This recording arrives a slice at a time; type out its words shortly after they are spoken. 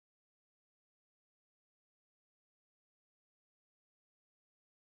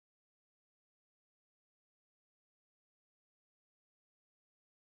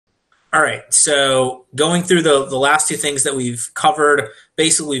All right. So going through the last two things that we've covered,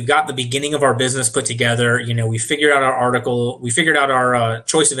 basically we've got the beginning of our business put together. We figured out our article, we figured out our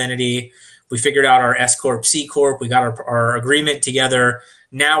choice of entity, we figured out our S corp, C corp, we got our agreement together.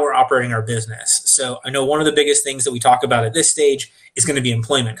 Now we're operating our business. So I know one of the biggest things that we talk about at this stage is going to be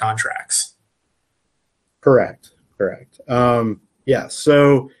employment contracts. Correct. Yeah.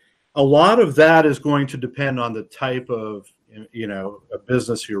 So a lot of that is going to depend on the type of a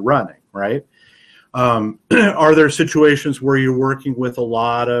business you're running, right? Are there situations where you're working with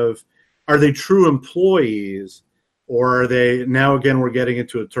are they true employees, or are they, now again, we're getting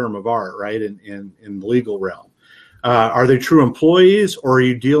into a term of art, right, in the legal realm. Are they true employees, or are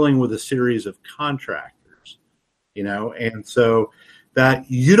you dealing with a series of contractors? And so that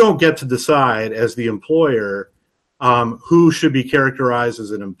you don't get to decide as the employer who should be characterized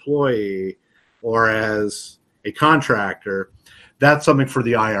as an employee or as a contractor. That's something for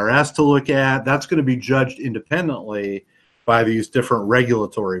the IRS to look at. That's going to be judged independently by these different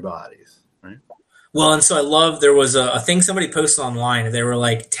regulatory bodies, right? Well, and so I love, there was a thing somebody posted online, and they were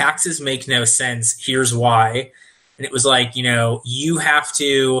like, taxes make no sense. Here's why. And it was like, you have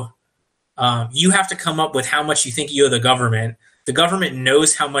to come up with how much you think you owe the government. The government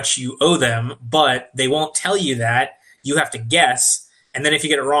knows how much you owe them, but they won't tell you that. You have to guess. And then if you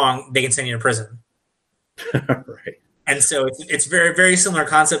get it wrong, they can send you to prison. Right. And so it's very, very similar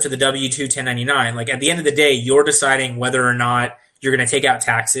concept to the W-2 1099. Like, at the end of the day, you're deciding whether or not you're going to take out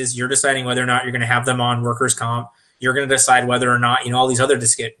taxes. You're deciding whether or not you're going to have them on workers' comp. You're going to decide whether or not, all these other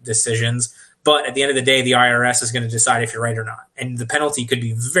decisions. But at the end of the day, the IRS is going to decide if you're right or not. And the penalty could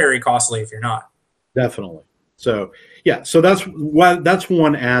be very costly if you're not. Definitely. So, yeah, so that's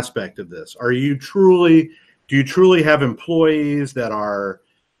one aspect of this. Do you truly have employees that are,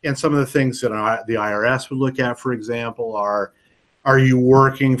 and some of the things that the IRS would look at, for example, are you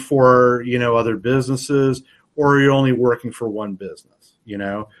working for, other businesses, or are you only working for one business?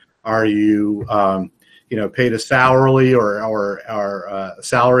 Are you, paid a salary or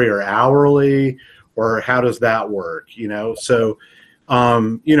salary or hourly, or how does that work? So, a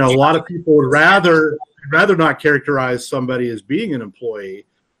lot of people would rather not characterize somebody as being an employee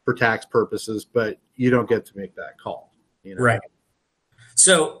for tax purposes, but you don't get to make that call. Right.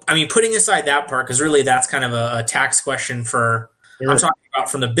 So, putting aside that part, because really that's kind of a tax question for, sure. I'm talking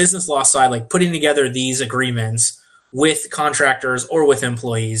about from the business law side, like putting together these agreements with contractors or with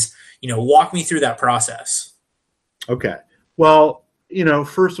employees. Walk me through that process. Okay. Well,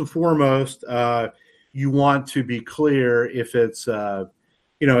 first and foremost, you want to be clear if it's,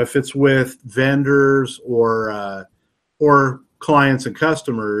 if it's with vendors or clients and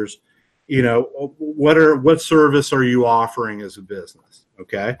customers, what service are you offering as a business?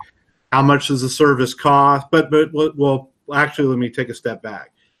 Okay. How much does the service cost? But actually, let me take a step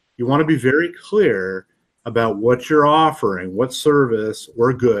back. You want to be very clear about what you're offering, what service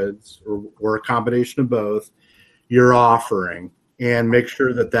or goods or a combination of both you're offering, and make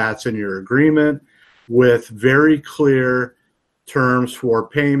sure that that's in your agreement with very clear terms for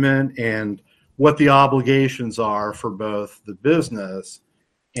payment and what the obligations are for both the business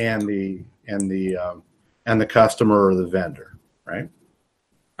and the customer or the vendor, right?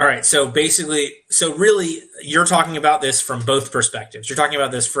 All right. So really, you're talking about this from both perspectives. You're talking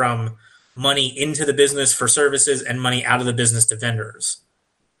about this from money into the business for services and money out of the business to vendors.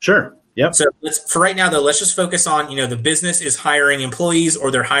 Sure. Yep. So for right now, though, let's just focus on, the business is hiring employees or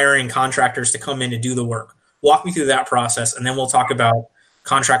they're hiring contractors to come in to do the work. Walk me through that process, and then we'll talk about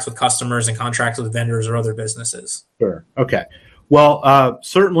contracts with customers and contracts with vendors or other businesses. Sure. Okay. Well,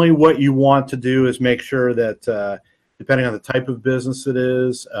 certainly what you want to do is make sure that depending on the type of business it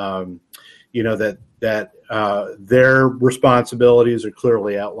is, that their responsibilities are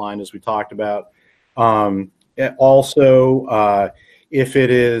clearly outlined, as we talked about. Also, if it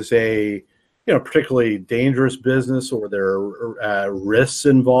is a particularly dangerous business or there are risks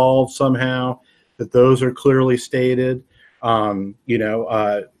involved somehow, that those are clearly stated.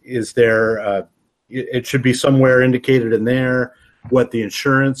 Is there? It should be somewhere indicated in there what the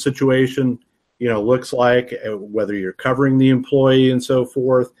insurance situation looks like, whether you're covering the employee and so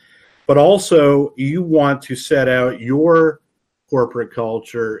forth. But also, you want to set out your corporate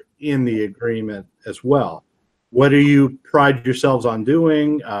culture in the agreement as well. What do you pride yourselves on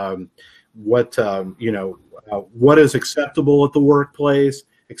doing? What is acceptable at the workplace?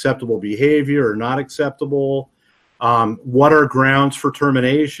 Acceptable behavior or not acceptable? What are grounds for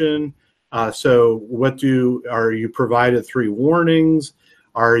termination? So, are you provided 3 warnings?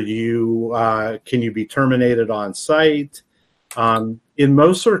 Can you be terminated on site? In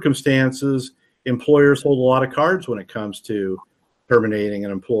most circumstances, employers hold a lot of cards when it comes to terminating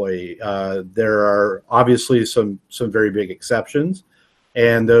an employee. There are obviously some very big exceptions,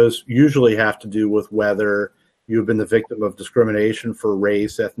 and those usually have to do with whether you've been the victim of discrimination for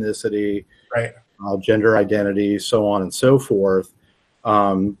race, ethnicity, Right. gender identity, so on and so forth.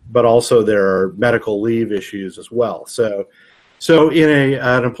 But also there are medical leave issues as well. So in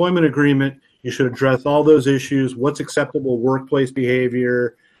an employment agreement, you should address all those issues. What's acceptable workplace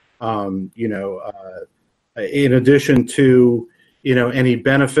behavior? In addition to any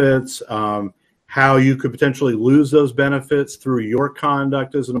benefits, how you could potentially lose those benefits through your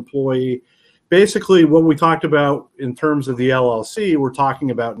conduct as an employee. Basically, what we talked about in terms of the LLC, we're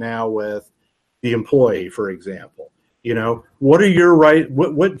talking about now with the employee, for example. What are your rights?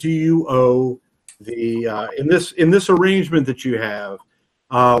 What do you owe the in this arrangement that you have?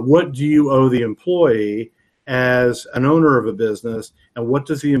 What do you owe the employee as an owner of a business, and what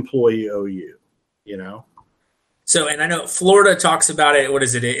does the employee owe you? So, and I know Florida talks about it. What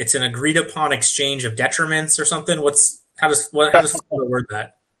is it? It's an agreed upon exchange of detriments or something. How does Florida word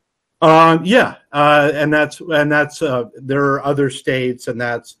that? And that's there are other states, and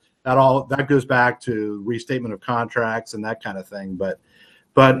that goes back to restatement of contracts and that kind of thing. But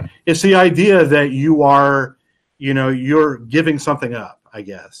it's the idea that you're giving something up, I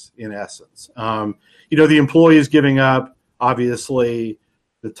guess, in essence. The employee is giving up, obviously,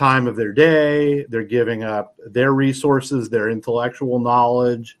 the time of their day. They're giving up their resources, their intellectual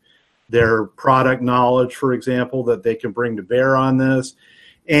knowledge, their product knowledge, for example, that they can bring to bear on this.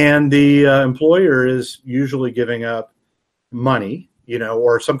 And the employer is usually giving up money,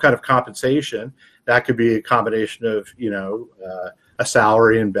 or some kind of compensation. That could be a combination of, a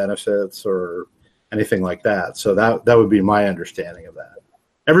salary and benefits or anything like that. So that would be my understanding of that.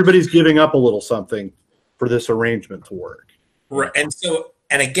 Everybody's giving up a little something for this arrangement to work. Right.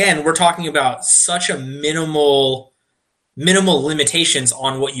 And again, we're talking about such a minimal limitations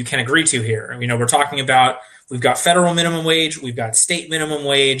on what you can agree to here. We're talking about, we've got federal minimum wage, we've got state minimum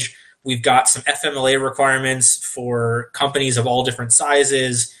wage, we've got some FMLA requirements for companies of all different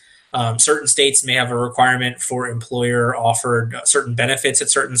sizes. Certain states may have a requirement for employer offered certain benefits at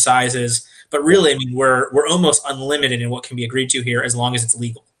certain sizes. But really, we're almost unlimited in what can be agreed to here as long as it's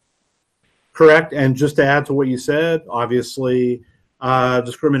legal. Correct. And just to add to what you said, obviously,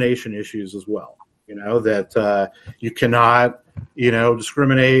 discrimination issues as well. That you cannot,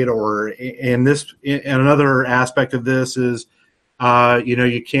 discriminate, or and another aspect of this is,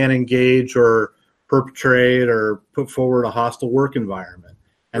 you can't engage or perpetrate or put forward a hostile work environment.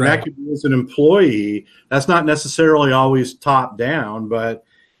 And Right. That could be as an employee. That's not necessarily always top down, but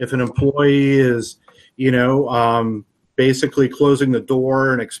if an employee is, basically closing the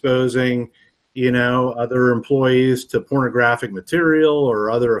door and exposing, other employees to pornographic material or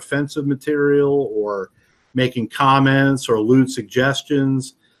other offensive material, or making comments or lewd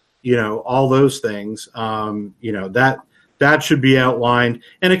suggestions, all those things, that should be outlined.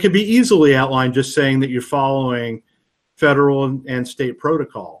 And it could be easily outlined just saying that you're following federal and state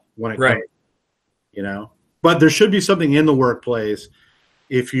protocol when it Right. comes, but there should be something in the workplace,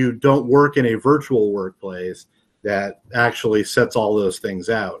 if you don't work in a virtual workplace, that actually sets all those things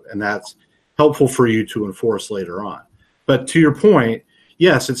out. And that's helpful for you to enforce later on. But to your point,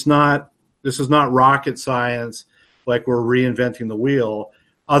 yes, this is not rocket science, like we're reinventing the wheel.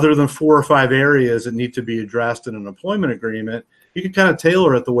 Other than 4 or 5 areas that need to be addressed in an employment agreement, you can kind of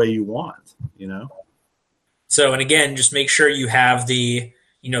tailor it the way you want, So, and again, just make sure you have the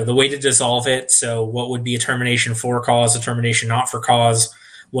way to dissolve it. So what would be a termination for cause, a termination not for cause,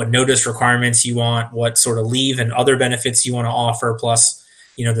 what notice requirements you want, what sort of leave and other benefits you want to offer, plus,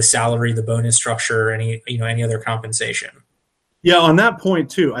 the salary, the bonus structure, any other compensation. Yeah, on that point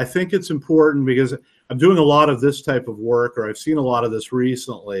too, I think it's important because I'm doing a lot of this type of work, or I've seen a lot of this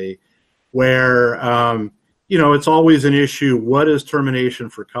recently, where, it's always an issue. What is termination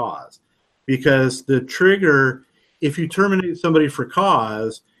for cause? Because the trigger, if you terminate somebody for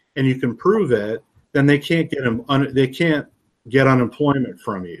cause and you can prove it, then they can't get unemployment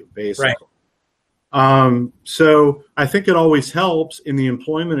from you, basically. Right. So I think it always helps in the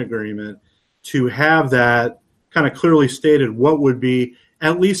employment agreement to have that kind of clearly stated, what would be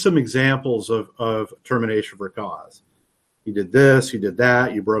at least some examples of termination for cause. You did this, you did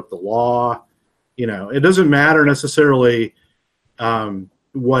that, you broke the law. It doesn't matter necessarily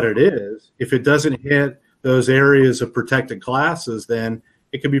what it is. If it doesn't hit those areas of protected classes, then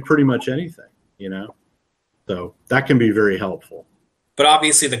it can be pretty much anything, So that can be very helpful. But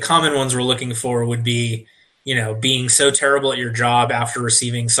obviously the common ones we're looking for would be, being so terrible at your job after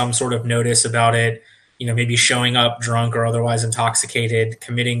receiving some sort of notice about it, maybe showing up drunk or otherwise intoxicated,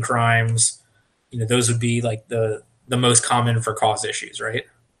 committing crimes. Those would be like the the most common for cause issues, right?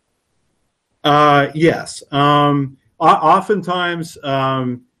 Yes. Oftentimes,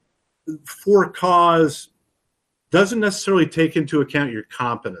 for cause doesn't necessarily take into account your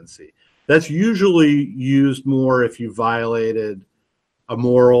competency. That's usually used more if you violated a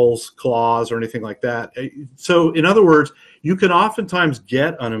morals clause or anything like that. So, in other words, you can oftentimes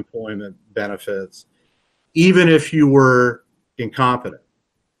get unemployment benefits even if you were incompetent.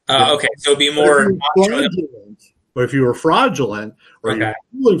 Okay, so it'd be more. Or if you were fraudulent, or you Okay. were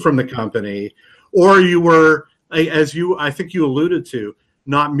stealing from the company, or you were, as I think you alluded to,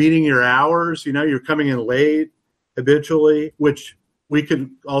 not meeting your hours. You're coming in late habitually, which we could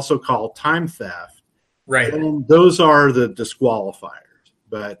also call time theft. Right. And those are the disqualifiers.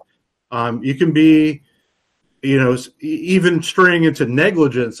 But you can be, even straying into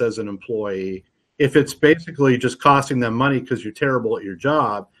negligence as an employee. If it's basically just costing them money because you're terrible at your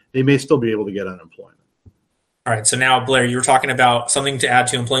job, they may still be able to get unemployment. All right. So now, Blair, you were talking about something to add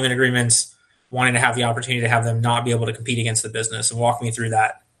to employment agreements, wanting to have the opportunity to have them not be able to compete against the business, and walk me through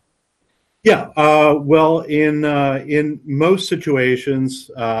that. Yeah. Well, in most situations,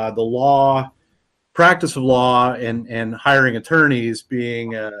 the practice of law, and hiring attorneys being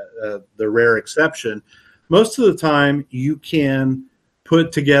the rare exception, most of the time you can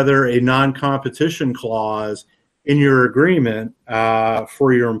put together a non-competition clause in your agreement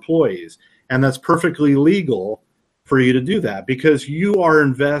for your employees. And that's perfectly legal for you to do that because you are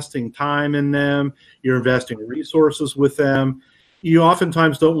investing time in them, you're investing resources with them. You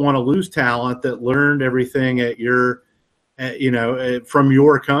oftentimes don't want to lose talent that learned everything from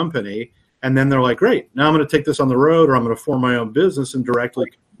your company. And then they're like, great, now I'm going to take this on the road, or I'm going to form my own business and directly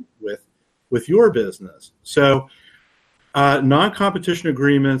compete with your business. So non-competition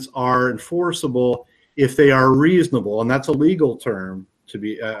agreements are enforceable if they are reasonable, and that's a legal term to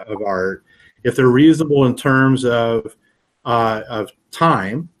be of art. If they're reasonable in terms of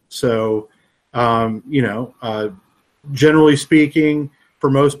time, so generally speaking,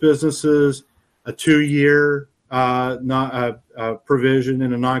 for most businesses, a 2-year provision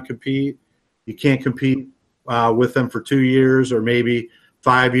in a non-compete. You can't compete with them for 2 years, or maybe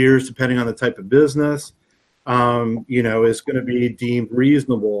 5 years, depending on the type of business. Is going to be deemed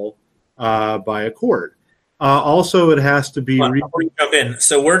reasonable by a court. Also, it has to be. Before you jump in,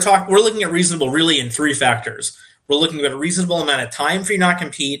 so we're looking at reasonable really in 3 factors. We're looking at a reasonable amount of time for you not to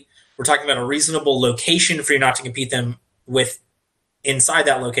compete. We're talking about a reasonable location for you not to compete them with inside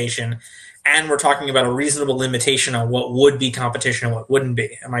that location, and we're talking about a reasonable limitation on what would be competition and what wouldn't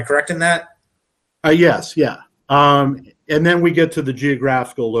be. Am I correct in that? Yes, yeah. And then we get to the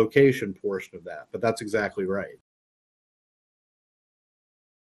geographical location portion of that, but that's exactly right.